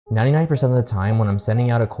99% of the time when I'm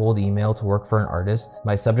sending out a cold email to work for an artist,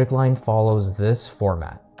 my subject line follows this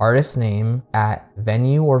format. Artist name at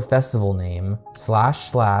venue or festival name /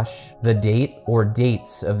 the date or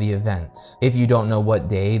dates of the event, if you don't know what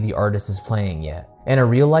day the artist is playing yet. And a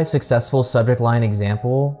real life successful subject line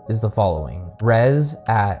example is the following. Rez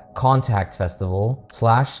at contact festival /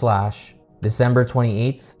 December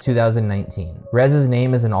 28th, 2019. Rez's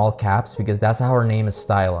name is in all caps because that's how her name is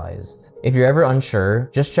stylized. If you're ever unsure,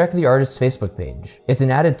 just check the artist's Facebook page. It's an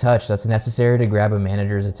added touch that's necessary to grab a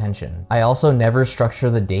manager's attention. I also never structure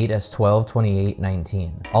the date as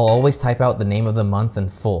 12/28/19. I'll always type out the name of the month in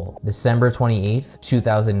full, December 28th,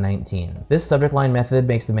 2019. This subject line method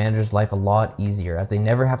makes the manager's life a lot easier as they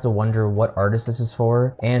never have to wonder what artist this is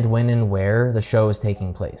for and when and where the show is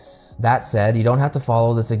taking place. That said, you don't have to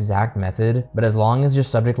follow this exact method, but as long as your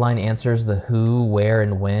subject line answers the who, where,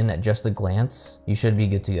 and when at just a glance, you should be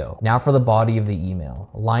good to go. Now for the body of the email.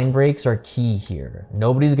 Line breaks are key here.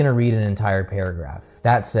 Nobody's gonna read an entire paragraph.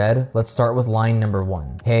 That said, let's start with line number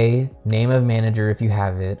 1. Hey, name of manager if you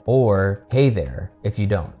have it, or hey there if you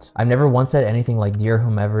don't. I've never once said anything like dear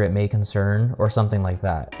whomever it may concern or something like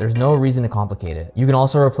that. There's no reason to complicate it. You can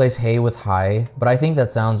also replace hey with hi, but I think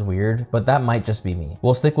that sounds weird, but that might just be me.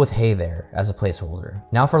 We'll stick with hey there as a placeholder.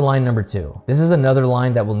 Now for line number 2. This is another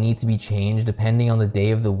line that will need to be changed depending on the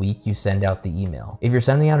day of the week you send out the email. If you're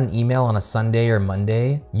sending out an email on a Sunday or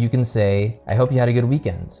Monday, you can say, I hope you had a good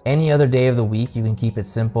weekend. Any other day of the week, you can keep it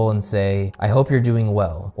simple and say, I hope you're doing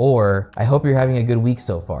well, or I hope you're having a good week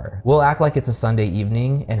so far. We'll act like it's a Sunday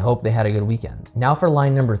evening and hope they had a good weekend. Now for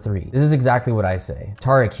line number 3. This is exactly what I say.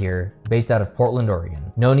 Tariq here, based out of Portland,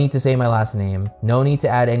 Oregon. No need to say my last name. No need to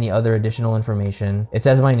add any other additional information. It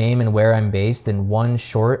says my name and where I'm based in one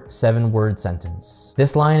short 7-word sentence.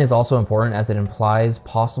 This line is also important as it implies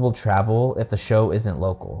possible travel if the show isn't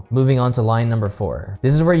local. Moving on to line number 4.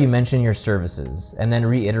 This is where you mention your services and then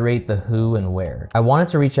reiterate the who and where. I wanted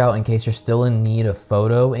to reach out in case you're still in need of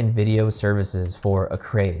photo and video services for a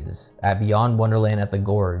craze at Beyond Wonderland at the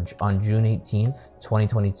Gorge on June 18th,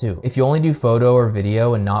 2022. If you only do photo or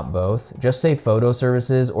video and not both, just say photo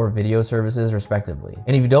services or video services respectively.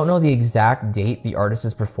 And if you don't know the exact date the artist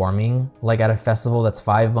is performing, like at a festival that's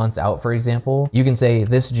 5 months out, for example, you can say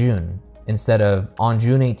this June instead of on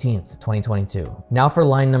June 18th, 2022. Now for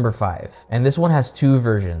line number 5. And this one has 2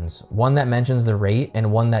 versions, one that mentions the rate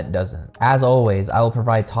and one that doesn't. As always, I will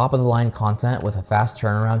provide top of the line content with a fast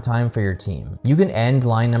turnaround time for your team. You can end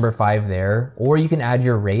line number 5 there, or you can add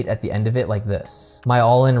your rate at the end of it like this. My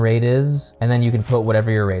all-in rate is, and then you can put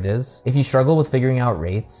whatever your rate is. If you struggle with figuring out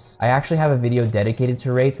rates, I actually have a video dedicated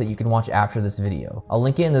to rates that you can watch after this video. I'll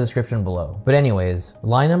link it in the description below. But anyways,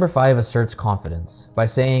 line number 5 asserts confidence by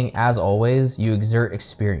saying, as always, you exert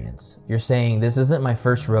experience. You're saying, this isn't my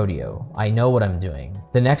first rodeo. I know what I'm doing.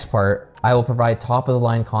 The next part, I will provide top of the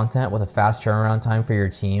line content with a fast turnaround time for your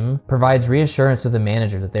team, provides reassurance to the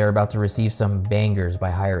manager that they are about to receive some bangers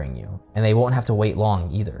by hiring you, and they won't have to wait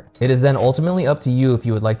long either. It is then ultimately up to you if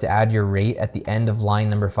you would like to add your rate at the end of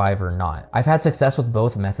line number 5 or not. I've had success with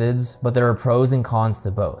both methods, but there are pros and cons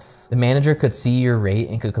to both. The manager could see your rate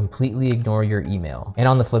and could completely ignore your email. And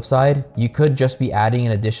on the flip side, you could just be adding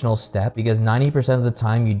an additional step because 90% of the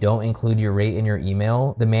time you don't include your rate in your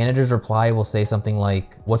email, the manager's reply will say something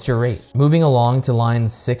like, what's your rate? Moving along to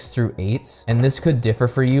lines 6 through 8, and this could differ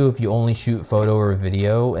for you if you only shoot photo or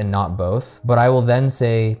video and not both, but I will then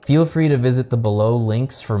say, feel free to visit the below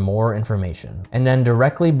links for more information. And then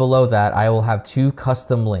directly below that, I will have 2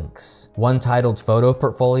 custom links, one titled photo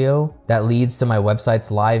portfolio that leads to my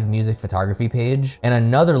website's live music photography page, and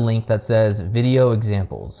another link that says video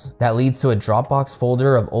examples that leads to a Dropbox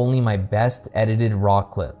folder of only my best edited raw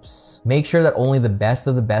clips. Make sure that only the best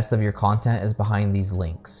of your content is behind these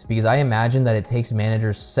links, because I imagine that it takes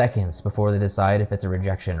managers seconds before they decide if it's a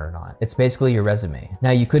rejection or not. It's basically your resume. Now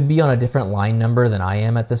you could be on a different line number than I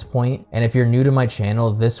am at this point, and if you're new to my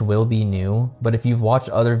channel, this will be new, but if you've watched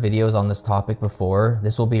other videos on this topic before,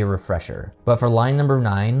 this will be a refresher. But for line number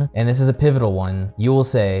 9, and this is a pivotal one, you will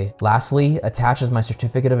say, lastly, attaches my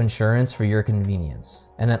certificate of insurance for your convenience,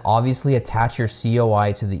 and then obviously attach your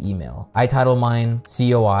COI to the email. I title mine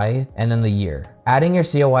COI and then the year. Adding your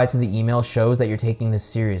COI to the email shows that you're taking this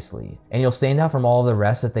seriously, and you'll stand out from all of the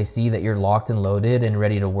rest if they see that you're locked and loaded and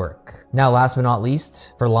ready to work. Now, last but not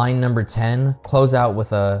least, for line number 10, close out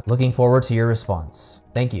with a looking forward to your response.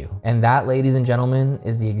 Thank you. And that, ladies and gentlemen,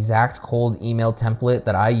 is the exact cold email template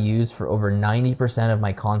that I use for over 90% of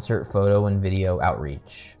my concert photo and video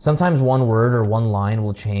outreach. Sometimes one word or one line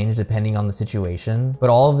will change depending on the situation, but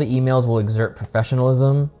all of the emails will exert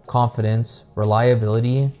professionalism, confidence,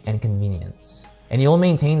 reliability, and convenience. And you'll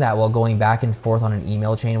maintain that while going back and forth on an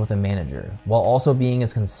email chain with a manager, while also being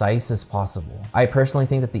as concise as possible. I personally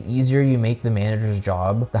think that the easier you make the manager's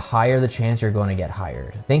job, the higher the chance you're going to get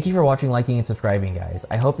hired. Thank you for watching, liking, and subscribing, guys.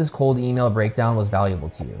 I hope this cold email breakdown was valuable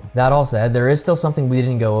to you. That all said, there is still something we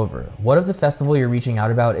didn't go over. What if the festival you're reaching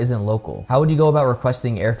out about isn't local? How would you go about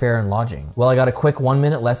requesting airfare and lodging? Well, I got a quick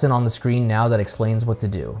 1-minute lesson on the screen now that explains what to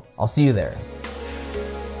do. I'll see you there.